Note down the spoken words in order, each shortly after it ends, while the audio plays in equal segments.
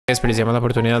Desperdiciamos la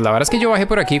oportunidad. La verdad es que yo bajé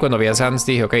por aquí cuando vi a Sans.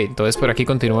 Dije, ok, entonces por aquí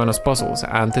continúan los puzzles.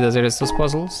 Antes de hacer estos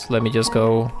puzzles, let me just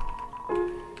go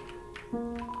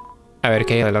a ver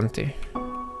qué hay adelante.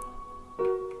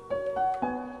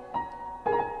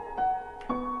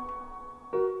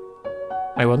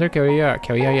 I wonder qué había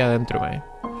ahí adentro, man.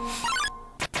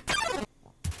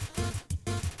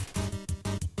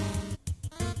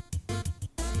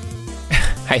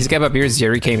 Ice Cap appears,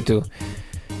 Jerry came too.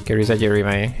 Qué risa Jerry,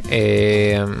 man.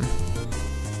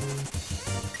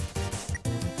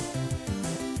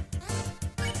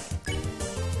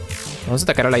 Vamos a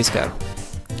atacar a la Ice Cap.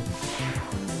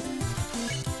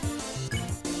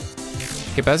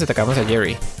 ¿Qué pasa si atacamos a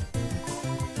Jerry?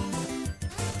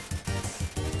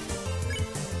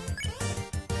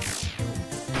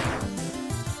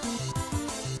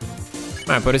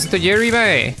 Ah, pobrecito Jerry,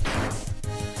 mae.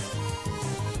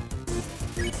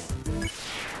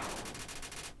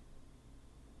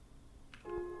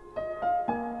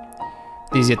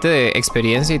 $17 de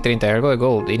experiencia y 30 y algo de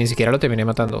gold. Y ni siquiera lo terminé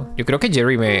matando. Yo creo que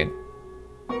Jerry me...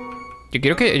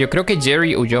 Yo creo que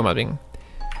Jerry huyó más bien.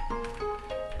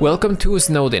 Welcome to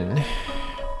Snowden.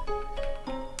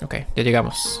 Ok, ya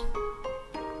llegamos.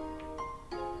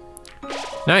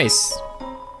 Nice.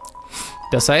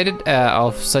 The sight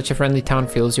of such a friendly town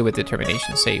fills you with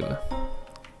determination. Save.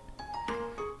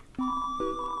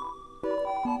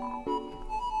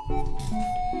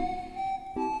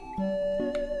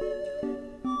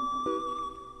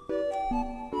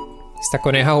 Esta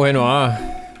coneja, bueno,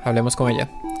 hablemos con ella.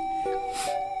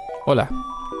 Hola.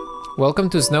 Welcome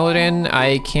to Snowden.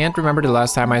 I can't remember the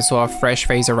last time I saw a fresh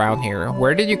face around here.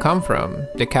 Where did you come from?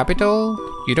 The capital?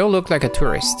 You don't look like a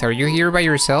tourist. Are you here by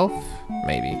yourself?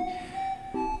 Maybe.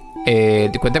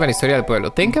 Cuéntame la historia del pueblo.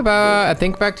 Think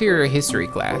back to your history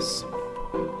class.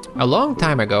 A long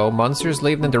time ago, monsters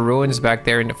lived in the ruins back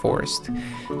there in the forest.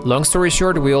 Long story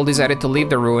short, we all decided to leave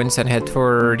the ruins and head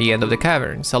for the end of the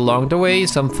caverns. Along the way,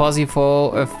 some fuzzy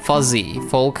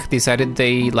folk decided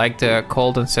they liked the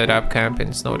cold and set up camp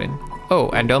in Snowden. Oh,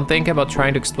 and don't think about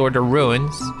trying to explore the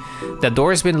ruins. The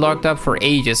door's been locked up for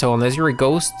ages, so unless you're a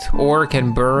ghost or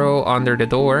can burrow under the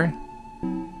door,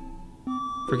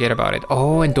 forget about it.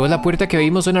 Oh, entonces la puerta que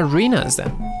vimos son las ruinas.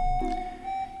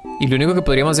 Y lo único que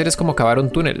podríamos hacer es como cavar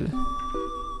un túnel.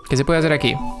 ¿Qué se puede hacer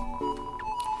aquí?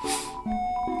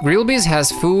 Grillby's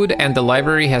has food and the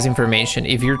library has information.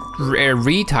 If you're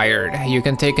retired, you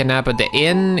can take a nap at the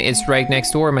inn. It's right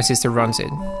next door. My sister runs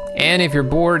it. And if you're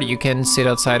bored, you can sit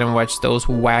outside and watch those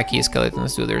wacky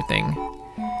skeletons do their thing.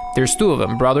 There's two of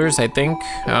them, brothers, I think.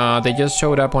 They just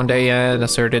showed up one day and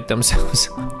asserted themselves.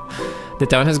 The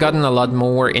town has gotten a lot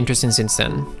more interesting since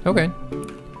then. Okay.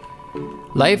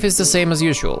 Life is the same as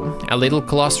usual. A little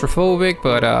claustrophobic,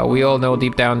 but we all know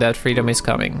deep down that freedom is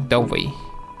coming, don't we?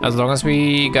 As long as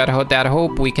we got that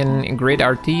hope, we can grit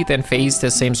our teeth and face the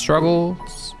same struggles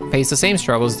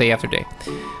day after day.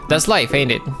 That's life,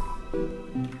 ain't it?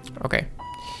 Okay.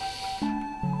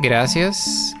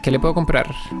 Gracias. ¿Qué le puedo comprar?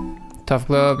 Tough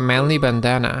glove, manly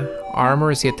bandana,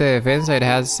 armor 7 de defensa. It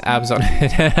has abs on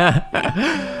it.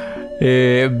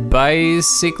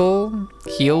 Bicycle,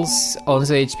 heals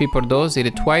 11 HP por 2, eat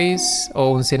it twice,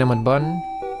 o un cinnamon bun.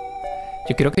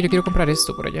 Yo quiero comprar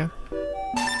esto por allá.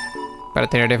 Para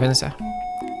tener defensa.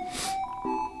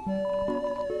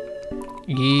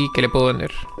 ¿Y qué le puedo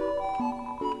vender?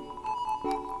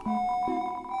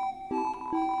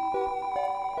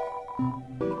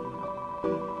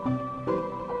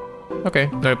 Ok,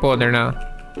 no le puedo vender nada.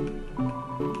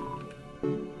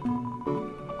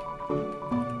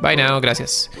 Bye now,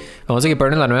 gracias. Vamos a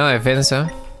equiparnos la nueva defensa.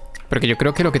 Porque yo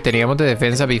creo que lo que teníamos de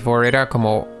defensa before era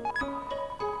como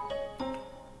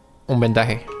un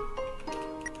vendaje.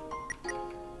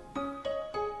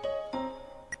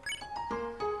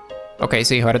 Ok,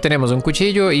 sí, ahora tenemos un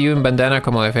cuchillo y un bandana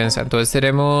como defensa. Entonces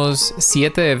tenemos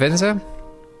 7 de defensa,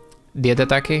 10 de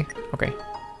ataque. Ok.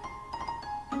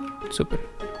 Súper.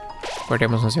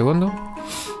 Guardemos un segundo.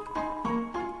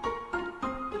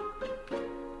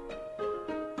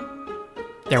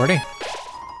 Ya guardé.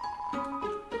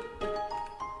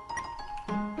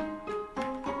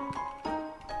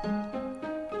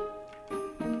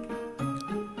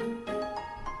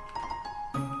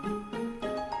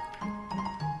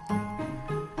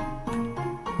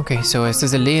 Okay, so este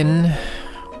es el inn.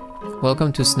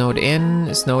 Welcome to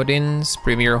Snowden. Snowden's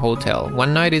premier hotel.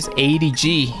 One night is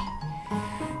 80G.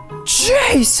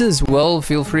 Jesus! Well,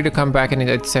 feel free to come back and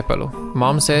acéptalo.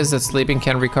 Mom says that sleeping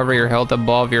can recover your health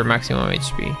above your maximum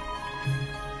HP.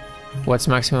 What's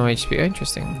maximum HP? Oh,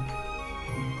 interesting.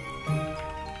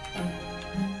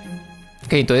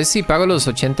 Ok, entonces si pago los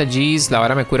 80 Gs, la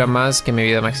vara me cura más que mi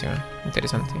vida máxima.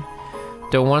 Interesante.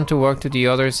 Don't want to walk to the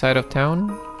other side of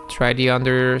town? Try the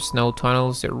under snow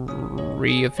tunnels. They're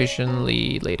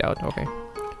efficiently laid out. Okay.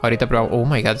 Ahorita probamos. Oh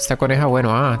my god, esta coneja, bueno.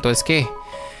 Entonces, ¿qué?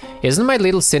 Isn't my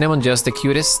little cinnamon just the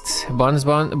cutest?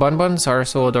 Bonbons are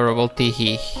so adorable.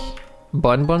 Teehee.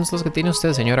 Bonbons los que tiene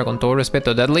usted, señora, con todo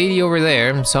respeto. That lady over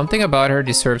there, something about her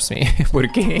disturbs me. ¿Por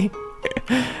qué?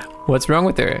 What's wrong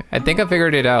with her? I think I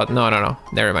figured it out. No.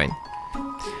 Never mind.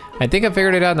 I think I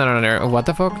figured it out. No. What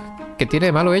the fuck? ¿Qué tiene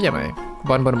de malo ella, man?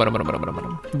 Bon.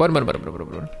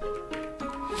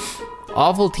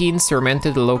 Awful teens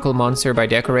tormented the local monster by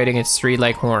decorating its street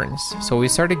like horns. So we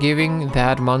started giving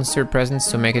that monster presents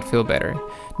to make it feel better.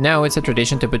 Now it's a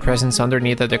tradition to put presents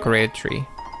underneath a decorated tree.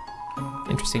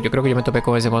 Interesting. Yo creo que yo me topé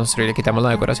con ese monstruo y le quitamos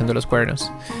la decoración de los cuernos.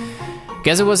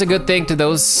 Guess it was a good thing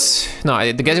those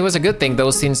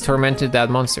teens tormented that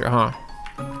monster, huh?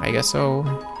 I guess so.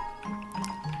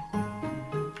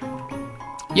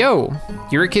 Yo,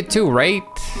 you're a kid too, right?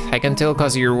 I can tell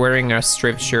cause you're wearing a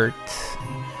striped shirt.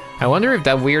 I wonder if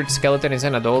that weird skeleton is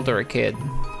an adult or a kid.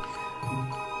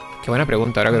 Qué buena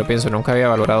pregunta, ahora que lo pienso, nunca había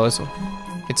valorado eso.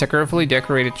 It's a carefully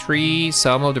decorated tree.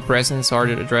 Some of the presents are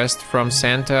addressed from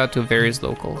Santa to various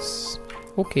locals.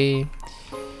 Okay.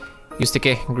 ¿Usted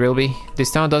qué, Grilby?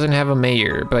 This town doesn't have a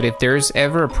mayor, but if there's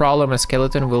ever a problem, a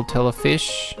skeleton will tell a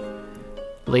fish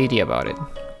lady about it.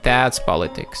 That's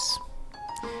politics.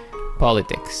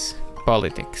 Politics.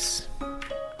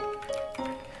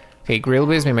 Okay,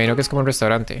 Grillby's me imagino que es como un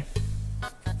restaurante.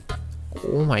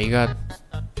 Oh my god.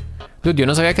 Dude, yo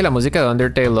no sabía que la música de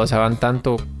Undertale lo usaban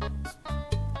tanto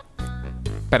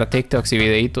para TikToks y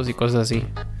videitos y cosas así.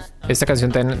 Esta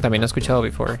canción también he escuchado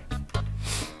before.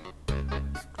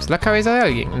 Es la cabeza de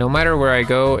alguien. No matter where I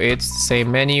go, it's the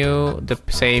same menu, the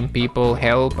same people.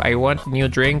 Help, I want new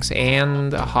drinks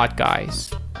and hot guys.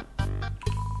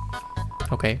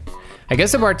 Okay. I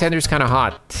guess the bartender's kind of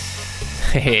hot.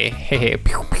 Hehe,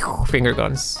 finger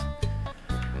guns.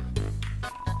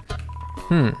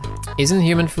 Isn't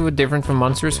human food different from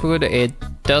monster's food? It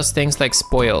does things like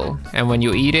spoil, and when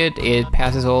you eat it, it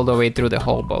passes all the way through the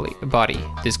whole body.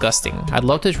 Disgusting. I'd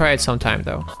love to try it sometime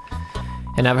though.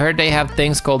 And I've heard they have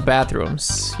things called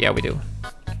bathrooms. Yeah, we do.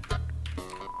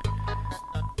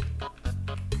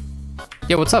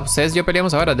 Yeah, what's up? Says yo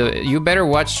peleamos ahora. You better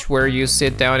watch where you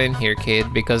sit down in here,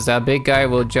 kid, because that big guy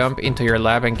will jump into your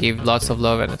lap and give lots of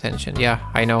love and attention. Yeah,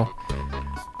 I know.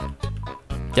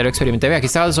 Ya lo experimenté. Aquí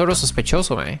estaba el zorro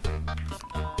sospechoso, man.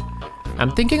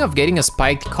 I'm thinking of getting a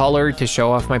spiked collar to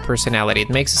show off my personality. It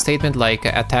makes a statement like,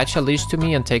 attach a leash to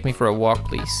me and take me for a walk,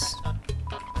 please.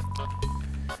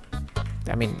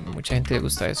 I mean, mucha gente le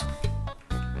gusta eso.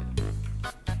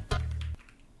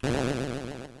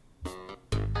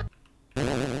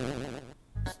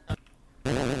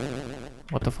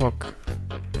 What the fuck?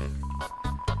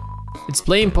 It's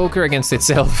playing poker against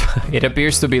itself. It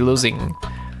appears to be losing.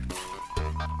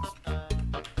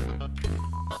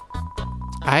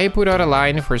 I put out a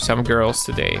line for some girls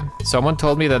today. Someone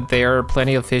told me that there are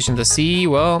plenty of fish in the sea.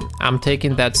 Well, I'm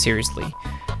taking that seriously.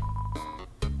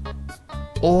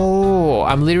 Oh,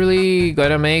 I'm literally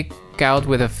gonna make out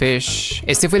with a fish.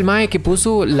 Este fue el mae que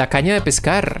puso la caña de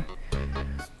pescar.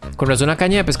 Con razón, una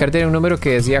caña de pescar tenía un número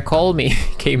que decía call me.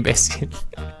 Qué imbécil.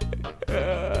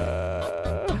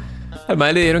 Al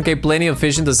mae le dieron que hay plenty of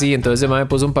fish in the sea. Entonces el mae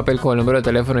puso un papel con el número de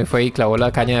teléfono y fue y clavó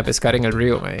la caña de pescar en el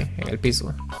río, mae, en el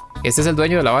piso. Este es el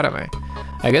dueño de la vara, mae.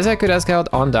 I guess I could ask out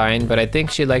Undyne, but I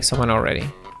think she likes someone already.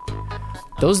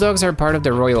 Those dogs are part of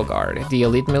the Royal Guard, the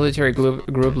elite military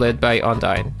group led by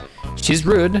Undyne. She's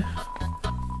rude,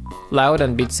 loud,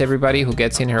 and beats everybody who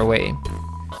gets in her way.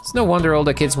 It's no wonder all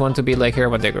the kids want to be like her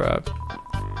when they grow up.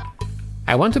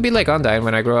 I want to be like Undyne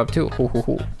when I grow up too.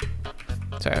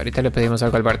 O sea, ahorita le pedimos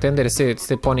algo al bartender.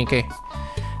 Este pony que...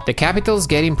 The capital's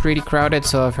getting pretty crowded,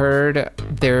 so I've heard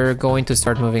they're going to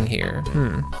start moving here.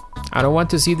 I don't want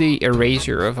to see the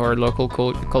erasure of our local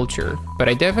culture, but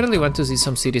I definitely want to see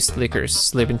some city slickers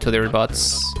slip into their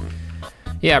butts.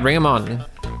 Yeah, bring them on.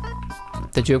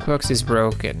 The jukebox is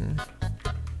broken.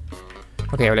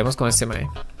 Okay, hablemos con este mae.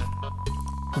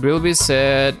 Grillby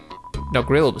said... No,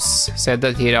 Grillbs said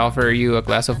that he'd offer you a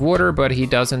glass of water, but he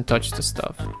doesn't touch the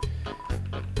stuff.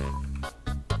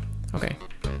 Okay.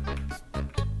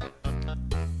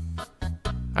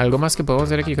 ¿Algo más que podemos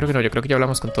hacer aquí? Yo creo que no, yo creo que ya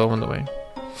hablamos con todo el mundo, wey.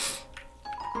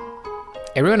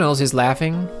 Everyone else is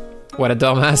laughing. What a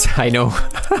dumbass, I know.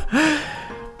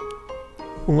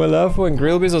 Un malafo en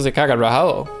Grillby's o se caga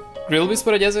rajado. Grillby's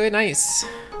por allá se ve nice.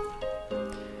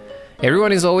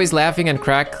 Everyone is always laughing and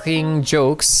cracking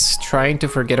jokes, trying to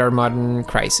forget our modern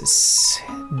crisis.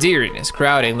 Dearness,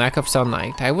 crowding, lack of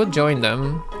sunlight. I would join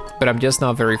them, but I'm just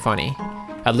not very funny.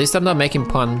 At least I'm not making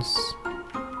puns.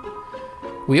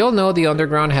 We all know the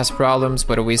underground has problems,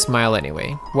 but we smile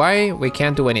anyway. Why? We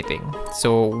can't do anything.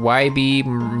 So why be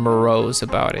morose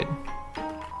about it?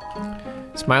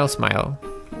 Smile, smile.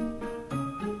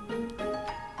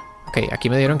 Ok, aquí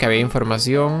me dieron que había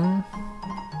información.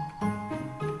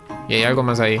 Y hay algo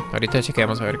más ahí. Ahorita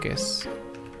chequeamos a ver qué es.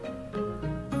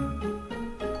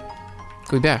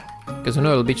 Uy, vea, que es uno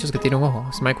de los bichos que tiene un ojo.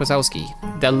 Es Mike Wazowski.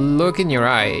 That look in your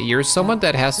eye. You're someone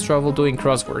that has trouble doing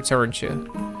crosswords, aren't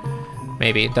you?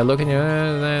 Maybe. That look in your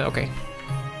eye. Okay.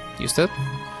 Used it?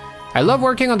 I love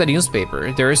working on the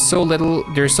newspaper. There's so little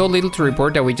to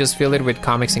report that we just fill it with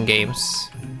comics and games.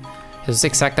 Eso es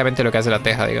exactamente lo que hace la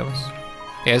Teja, digamos.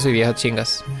 Eso y viejas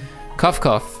chingas. Cough,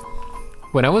 cough.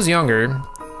 When I was younger,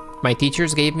 my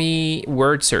teachers gave me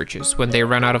word searches when they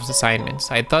ran out of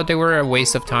assignments. I thought they were a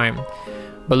waste of time.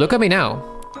 But look at me now.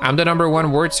 I'm the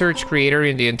 #1 word search creator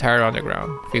in the entire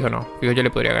underground. Fijo no. Fijo yo le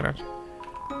podría ganar.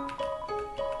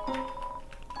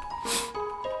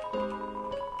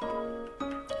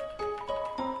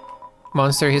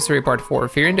 Monster History Part 4.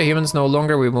 Fearing the humans no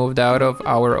longer, we moved out of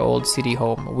our old city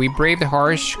home. We braved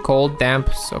harsh, cold, damp...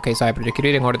 Ok, sabe, pero yo quiero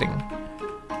ir en orden.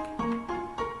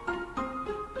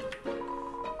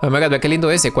 Oh my god, ve qué lindo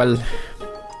ese. ¿Cuál?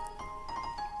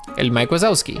 El Mike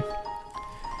Wazowski.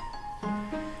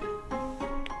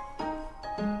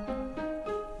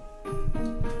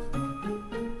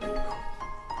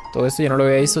 Todo esto yo no lo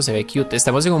había visto, se ve cute.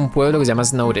 Estamos en un pueblo que se llama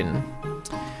Snowden.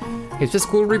 It's a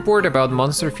school report about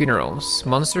monster funerals.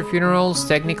 Monster funerals,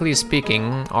 technically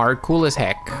speaking, are cool as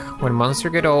heck. When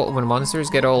monsters get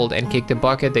old and kick the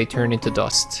bucket, they turn into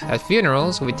dust. At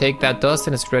funerals, we take that dust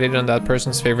and spread it on that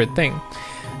person's favorite thing.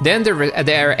 Then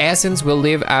their essence will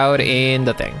live out in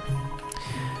the thing.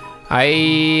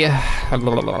 Am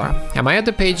I at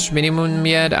the page minimum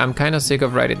yet? I'm kind of sick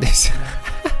of writing this.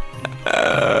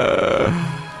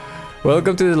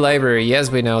 Welcome to the library. Yes,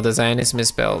 we know, the sign is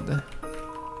misspelled.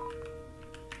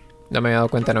 No me había dado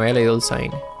cuenta, no había leído el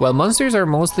sign. While monsters are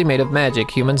mostly made of magic,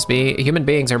 human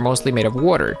beings are mostly made of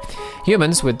water.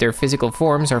 Humans, with their physical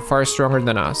forms, are far stronger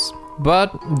than us.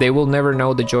 But they will never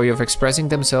know the joy of expressing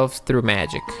themselves through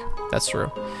magic. That's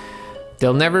true.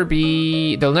 They'll never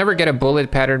get a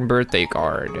bullet pattern birthday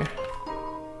card.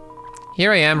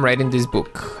 Here I am writing this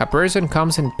book. A person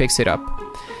comes and picks it up.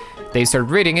 They start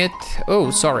reading it.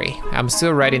 Oh, sorry, I'm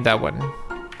still writing that one.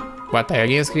 What, hay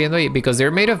alguien escribiendo ahí? Because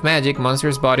they're made of magic,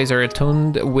 monsters' bodies are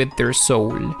attuned with their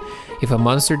soul. If a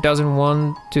monster doesn't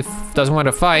want to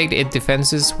fight, its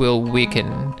defenses will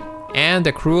weaken. And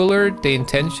the crueler the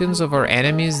intentions of our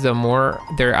enemies, the more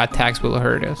their attacks will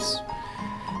hurt us.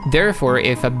 Therefore,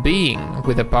 if a being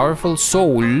with a powerful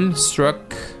soul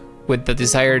struck with the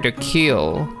desire to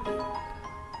kill...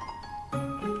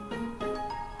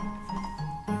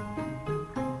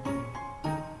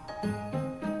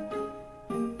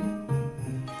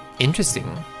 Interesting.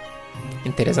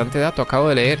 Interesante dato, acabo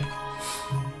de leer.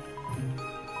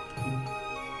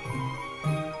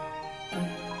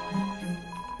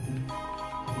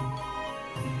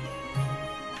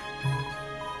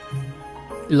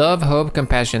 Love, hope,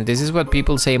 compassion. This is what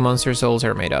people say monster souls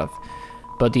are made of.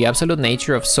 But the absolute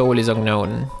nature of soul is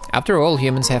unknown. After all,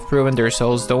 humans have proven their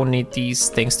souls don't need these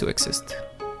things to exist.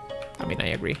 I mean, I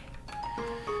agree.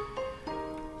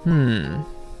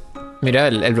 Mira,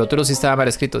 el rótulo sí estaba mal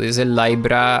escrito. Dice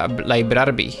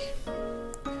Librarby.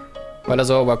 Hola,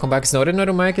 so, welcome back. Snowden no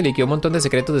era un mae que liqueó un montón de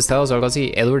secretos de estados o algo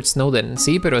así. Edward Snowden.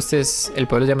 Sí, pero este es... El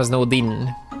pueblo se llama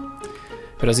Snowden.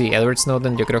 Pero sí, Edward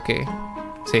Snowden yo creo que...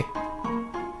 Sí.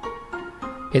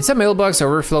 It's a mailbox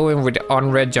overflowing with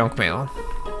unread junk mail.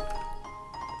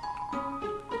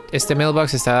 Este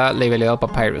mailbox está labelado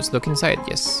Papyrus. Look inside.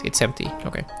 Yes, it's empty.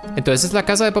 Ok. Entonces es la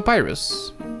casa de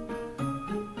Papyrus.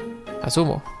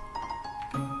 Asumo.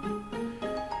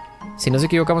 Si nos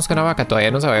equivocamos con la vaca,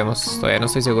 todavía no sabemos. Todavía no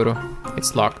estoy seguro.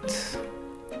 It's locked.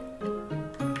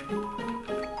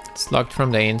 It's locked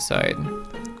from the inside.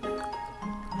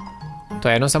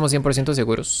 Todavía no estamos 100%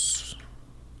 seguros.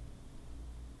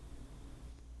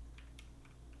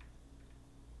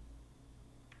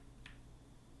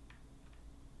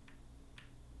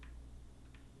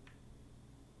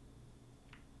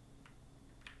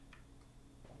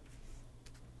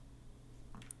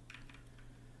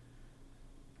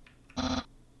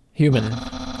 Human,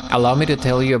 allow me to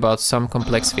tell you about some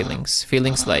complex feelings.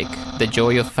 Feelings like the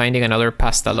joy of finding another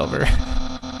pasta lover,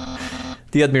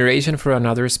 the admiration for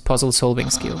another's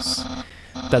puzzle-solving skills,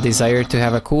 the desire to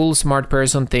have a cool, smart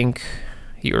person think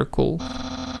you're cool.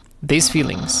 These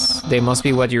feelings, they must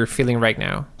be what you're feeling right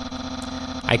now.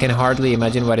 I can hardly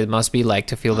imagine what it must be like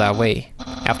to feel that way.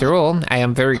 After all, I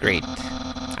am very great.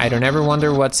 I don't ever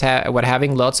wonder what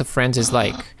having lots of friends is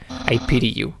like. I pity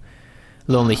you,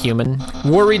 lonely human.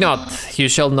 Worry not, you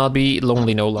shall not be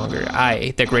lonely no longer.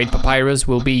 I, the great Papyrus,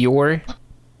 will be your...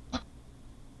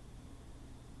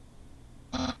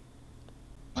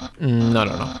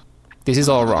 No. This is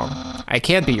all wrong. I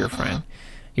can't be your friend.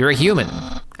 You're a human.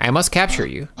 I must capture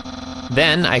you.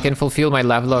 Then I can fulfill my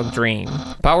lifelong dream.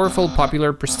 Powerful,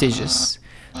 popular, prestigious.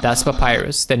 That's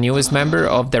Papyrus, the newest member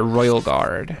of the Royal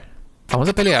Guard. Vamos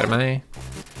a pelear, mae.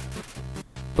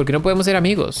 ¿Por qué no podemos ser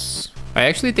amigos? I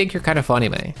actually think you're kind of funny,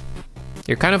 mae.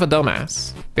 You're kind of a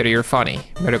dumbass, pero you're funny.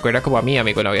 Me recuerda como a mi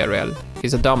amigo en la vida real.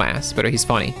 He's a dumbass, pero he's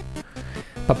funny.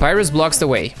 Papyrus blocks the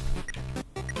way.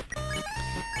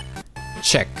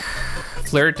 Check.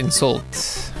 Flirt, insult.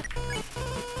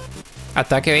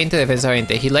 Ataque 20, defensa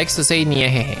 20. He likes to say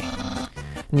niejeje.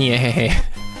 Niejeje.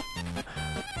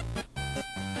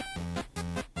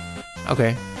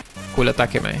 Ok. Cool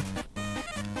ataque, mae.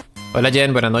 Hola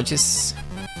Jen, buenas noches.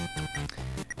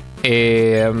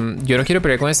 Yo no quiero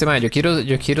pelear con este mae. Yo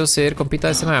quiero ser compita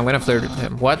de este mae. I'm gonna flirt with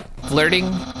him. What?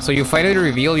 Flirting? So you finally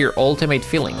reveal your ultimate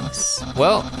feelings.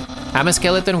 Well, I'm a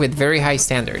skeleton with very high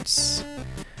standards.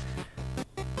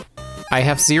 I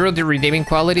have 0 redeeming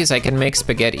qualities. I can make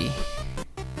spaghetti.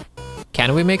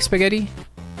 Can we make spaghetti?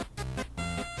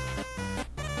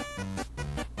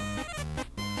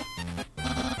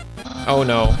 Oh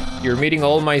no, you're meeting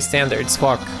all my standards.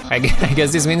 Fuck. I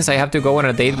guess this means I have to go on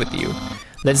a date with you.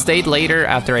 Let's date later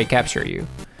after I capture you.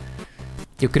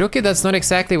 Yo creo que that's not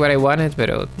exactly what I wanted,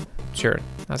 pero sure,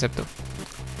 acepto.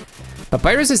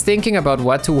 Papyrus is thinking about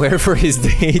what to wear for his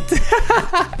date.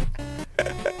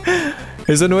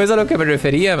 Eso no es a lo que me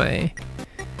refería, mae.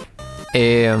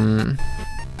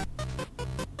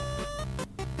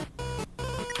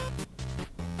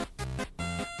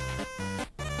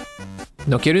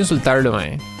 No quiero insultarlo,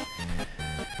 mae.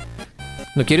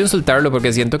 No quiero insultarlo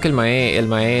porque siento que el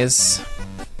mae es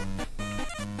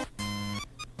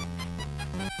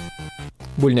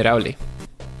vulnerable.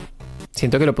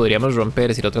 Siento que lo podríamos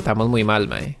romper si lo tratamos muy mal,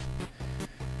 mae.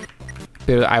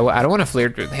 Pero I don't want to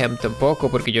flirt with him tampoco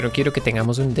porque yo no quiero que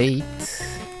tengamos un date.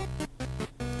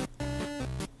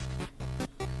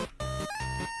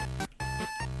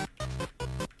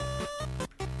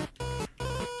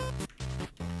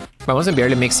 Vamos a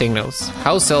enviarle mixed signals.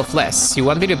 How selfless. You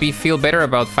want me to feel better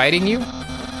about fighting you?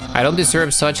 I don't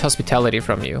deserve such hospitality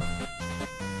from you.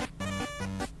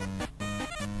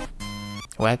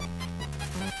 What?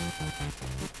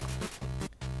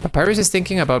 Papyrus is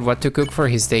thinking about what to cook for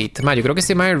his date. Ma, yo creo que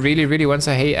este mae really wants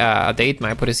a date,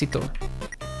 mae, pobrecito.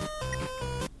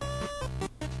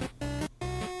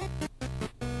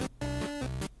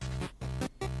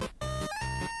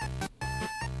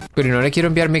 Pero no le quiero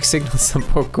enviar mixed signals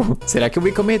tampoco. ¿Será que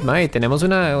we commit, mae? Tenemos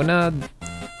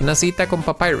una cita con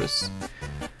Papyrus.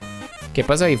 ¿Qué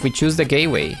pasa if we choose the gay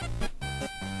way?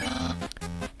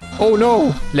 Oh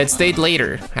no! Let's date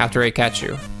later, after I catch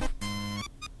you.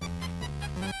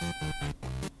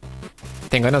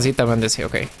 Tengo una cita, man, dice,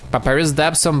 ok. Papyrus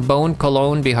dabs some bone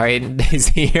cologne behind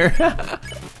his ear.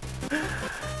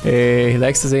 He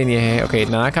likes to say, ok,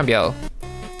 nada ha cambiado.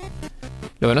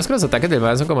 Lo bueno es que los ataques del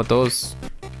man son como todos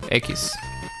X.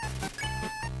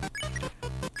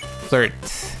 Flirt.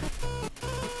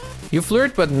 You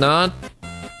flirt, but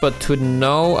to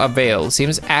no avail.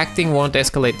 Seems acting won't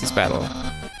escalate this battle.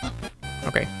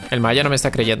 Ok, el Maya no me está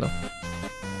creyendo.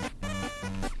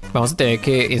 Vamos a tener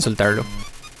que insultarlo.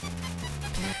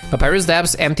 Papyrus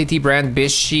dabs MTT brand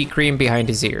Bishy cream behind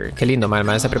his ear. Qué lindo, man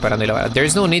está preparando y la vara.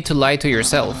 There's no need to lie to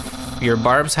yourself. Your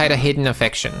barbs hide a hidden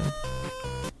affection.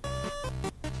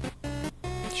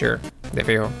 Sure, de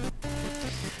fijo.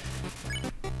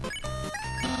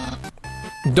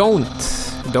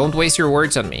 Don't waste your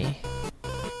words on me.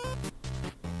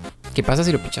 ¿Qué pasa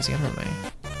si lo pichaseamos, man?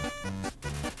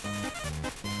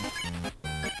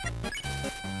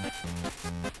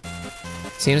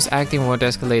 Seems acting won't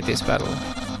escalate this battle.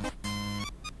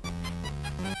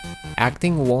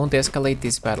 Acting won't escalate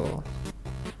this battle.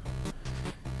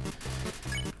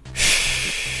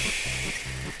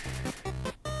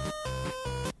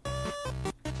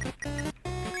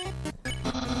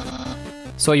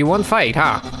 So you won't fight,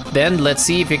 huh? Then let's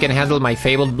see if you can handle my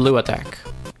fabled blue attack.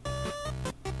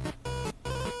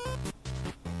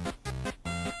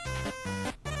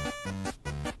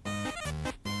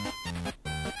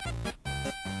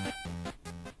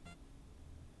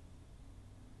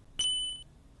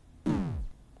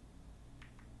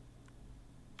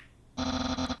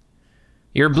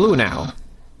 You're blue now.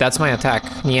 That's my attack.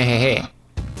 Niehehe.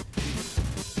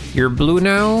 You're blue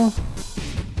now?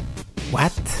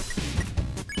 What?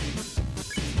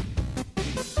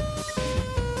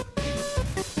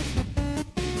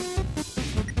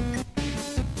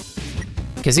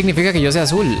 ¿Qué significa que yo sea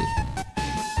azul?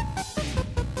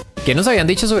 ¿Qué nos habían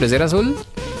dicho sobre ser azul?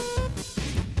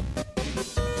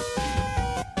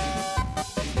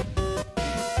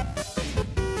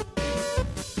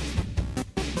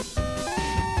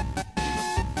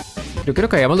 Yo creo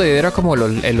que habíamos leído era como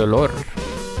el olor.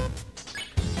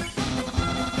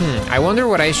 I wonder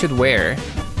what I should wear.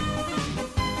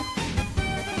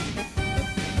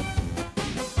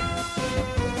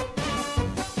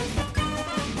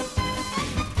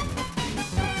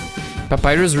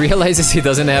 Papyrus realizes he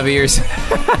doesn't have ears.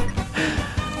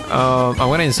 I'm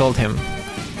gonna insult him.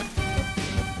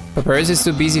 Papyrus is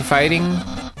too busy fighting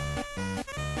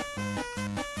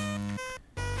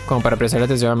como para prestar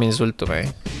atención a mi insulto,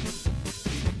 mae.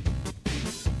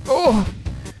 Oh!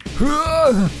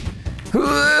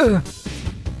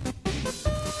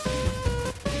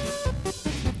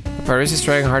 Papyrus is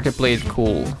trying hard to play it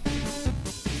cool.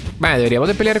 Mae, deberíamos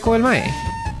de pelear con el mae.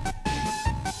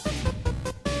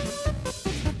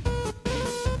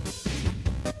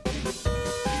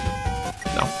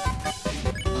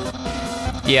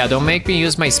 Yeah, don't make me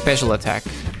use my special attack.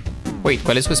 Wait,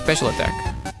 ¿cuál es su special attack?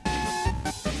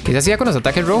 ¿Qué se hacía con los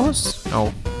ataques rojos?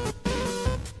 No.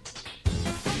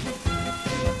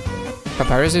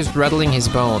 Papyrus is rattling his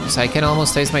bones. I can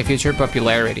almost taste my future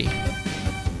popularity.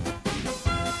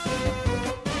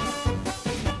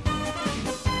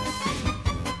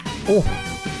 Oh.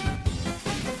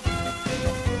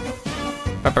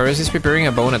 Papyrus is preparing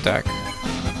a bone attack.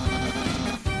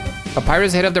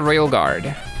 Papyrus, head of the Royal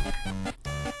Guard.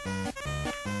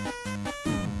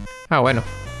 Ah, bueno.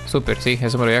 Super, sí,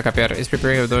 eso me lo voy a capear. Is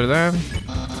preparing a ¿verdad?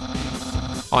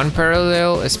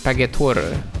 Unparalleled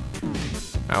Spaghettur.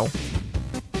 Ow.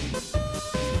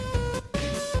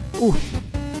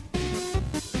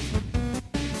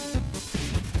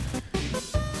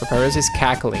 Papyrus is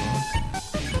cackling.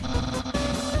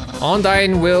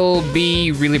 Undyne will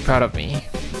be really proud of me.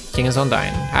 ¿Quién es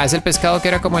Undyne? Ah, es el pescado que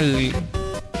era como el...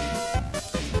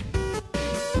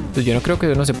 Pues yo no creo que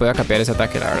uno se pueda capear ese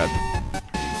ataque, la verdad.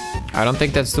 I don't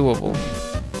think that's doable.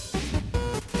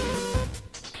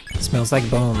 It smells like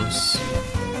bones.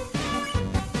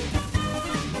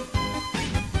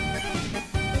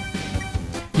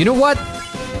 You know what?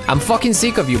 I'm fucking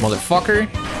sick of you, motherfucker.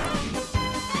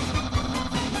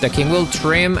 The king will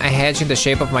trim a hedge in the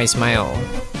shape of my smile.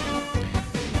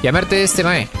 Ya me harté de este,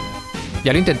 mae.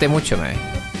 Ya lo intenté mucho, mae.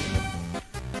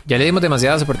 Ya le dimos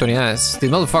demasiadas oportunidades. This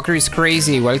motherfucker is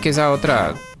crazy, igual que esa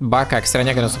otra vaca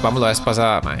extraña que nos topamos la vez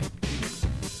pasada, mae.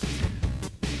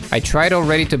 I tried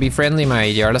already to be friendly, mae,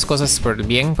 y llevar las cosas por el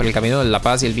bien, por el camino de la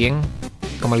paz y el bien,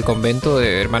 como el convento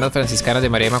de hermanas franciscanas de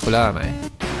María Inmaculada, mae.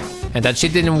 And that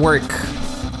shit didn't work.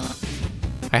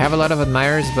 I have a lot of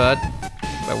admirers, but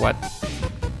what?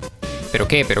 ¿Pero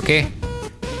qué? ¿Pero qué?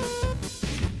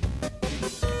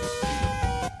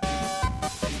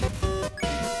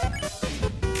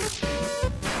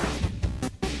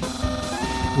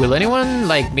 Will anyone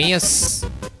like me as...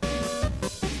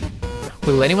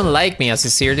 Will anyone like me as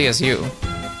sincerely as you?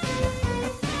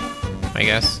 I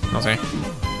guess. No sé.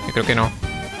 Yo creo que no.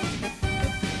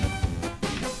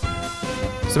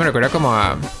 Esto me recuerda como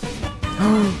a...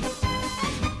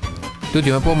 Dude,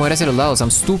 yo me puedo mover hacia los lados. I'm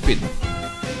stupid.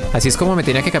 Así es como me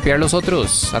tenía que capear los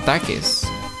otros ataques.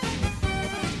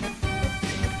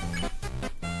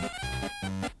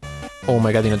 Oh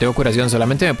my god, y no tengo curación.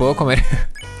 Solamente me puedo comer...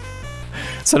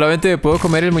 Solamente me puedo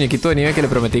comer el muñequito de nieve que le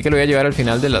prometí que lo voy a llevar al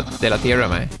final de la tierra,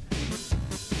 mae.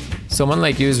 Someone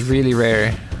like you is really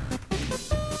rare.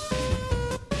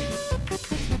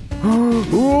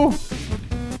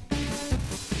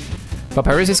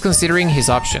 Papyrus is considering his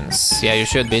options. Yeah, you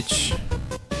should, bitch.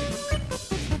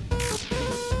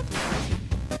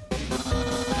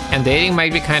 And dating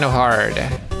might be kind of hard.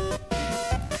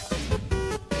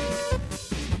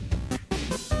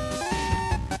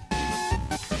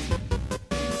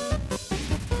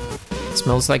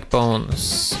 Smells like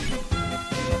bones.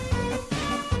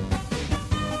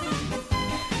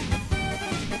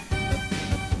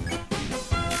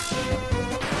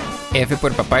 F por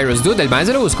Papyrus. Dude, el man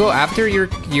se lo buscó. After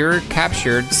you're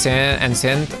captured and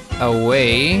sent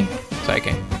away. ¿Sabe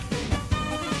qué?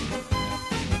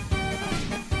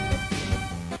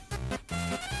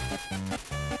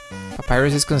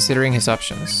 Papyrus is considering his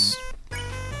options.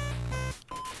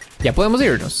 Ya podemos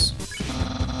irnos.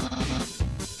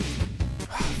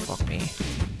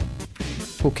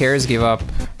 Who cares? Give up.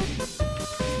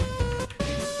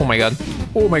 Oh my god.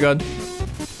 Oh my god.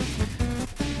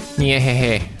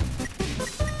 Niejeje.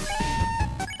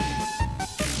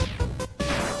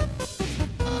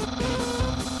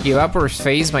 Give up or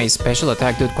face my special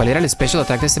attack, dude. ¿Cuál era el special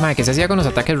attack de este man? ¿Qué se hacía con los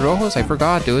ataques rojos? I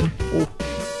forgot, dude.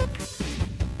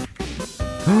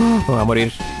 Me voy a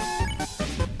morir.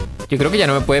 Yo creo que ya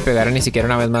no me puede pegar ni siquiera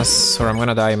una vez más, or I'm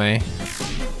gonna die, mae.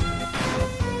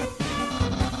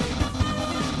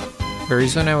 Very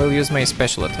soon I will use my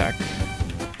special attack.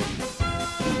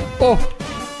 Oh!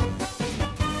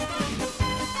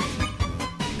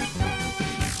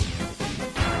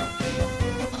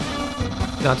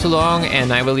 Not too long,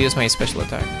 and I will use my special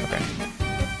attack. Okay.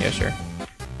 Yeah, sure.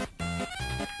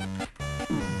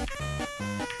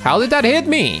 How did that hit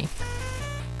me?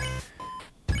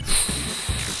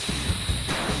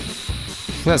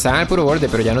 O sea, estaba en el puro borde,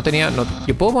 pero ya no tenía... No,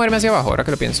 yo puedo moverme hacia abajo, ahora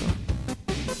que lo pienso.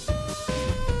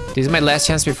 This is my last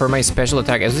chance before my special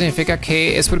attack. Eso significa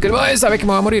que es porque... ¡Ay, sabe que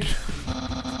me voy a morir!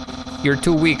 You're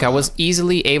too weak. I was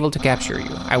easily able to capture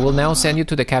you. I will now send you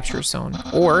to the capture zone.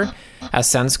 Or, as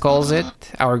Sans calls it,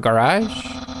 our garage.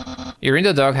 You're in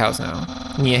the doghouse now.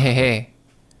 Niejeje.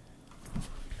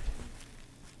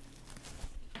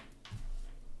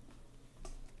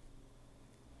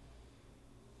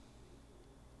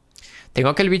 Tengo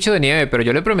aquel bicho de nieve, pero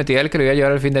yo le prometí a él que lo iba a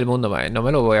llevar al fin del mundo, man. No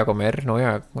me lo voy a comer. No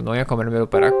voy a comérmelo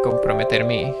para comprometer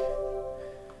mi...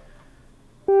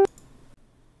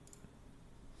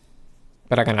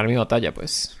 Para ganar mi batalla,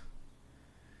 pues.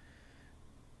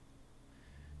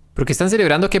 Porque están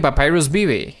celebrando que Papyrus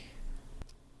vive.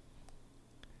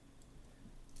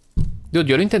 Dude,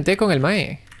 yo lo intenté con el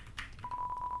mae.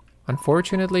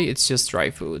 Unfortunately, it's just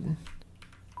dry food.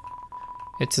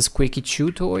 It's a squeaky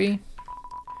chew toy.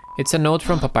 It's a note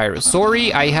from Papyrus.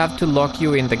 Sorry, I have to lock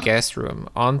you in the guest room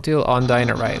until Undyne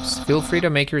arrives. Feel free to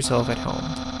make yourself at home.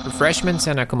 Refreshments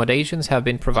and accommodations have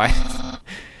been provided.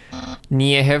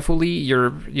 Niehefully,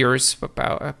 yours,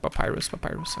 Papyrus.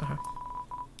 Ajá.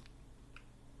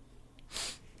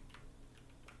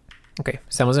 Ok,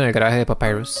 estamos en el garaje de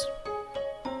Papyrus.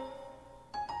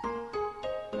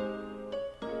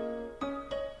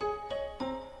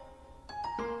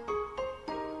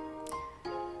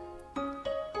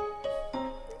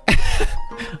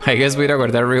 I guess voy a ir a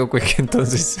guardar real quick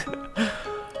entonces.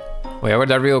 Voy a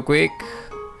guardar real quick.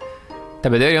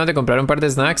 Tal vez deberíamos de comprar un par de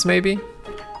snacks, maybe.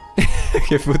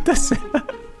 ¿Qué putas?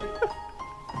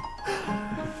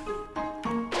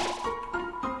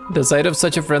 The sight of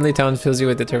such a friendly town fills you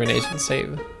with determination.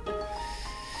 Save.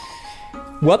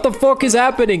 What the fuck is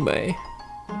happening, man?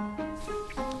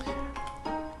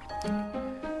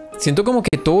 Siento como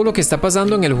que todo lo que está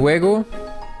pasando en el juego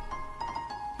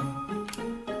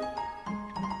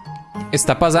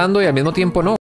está pasando y al mismo tiempo no.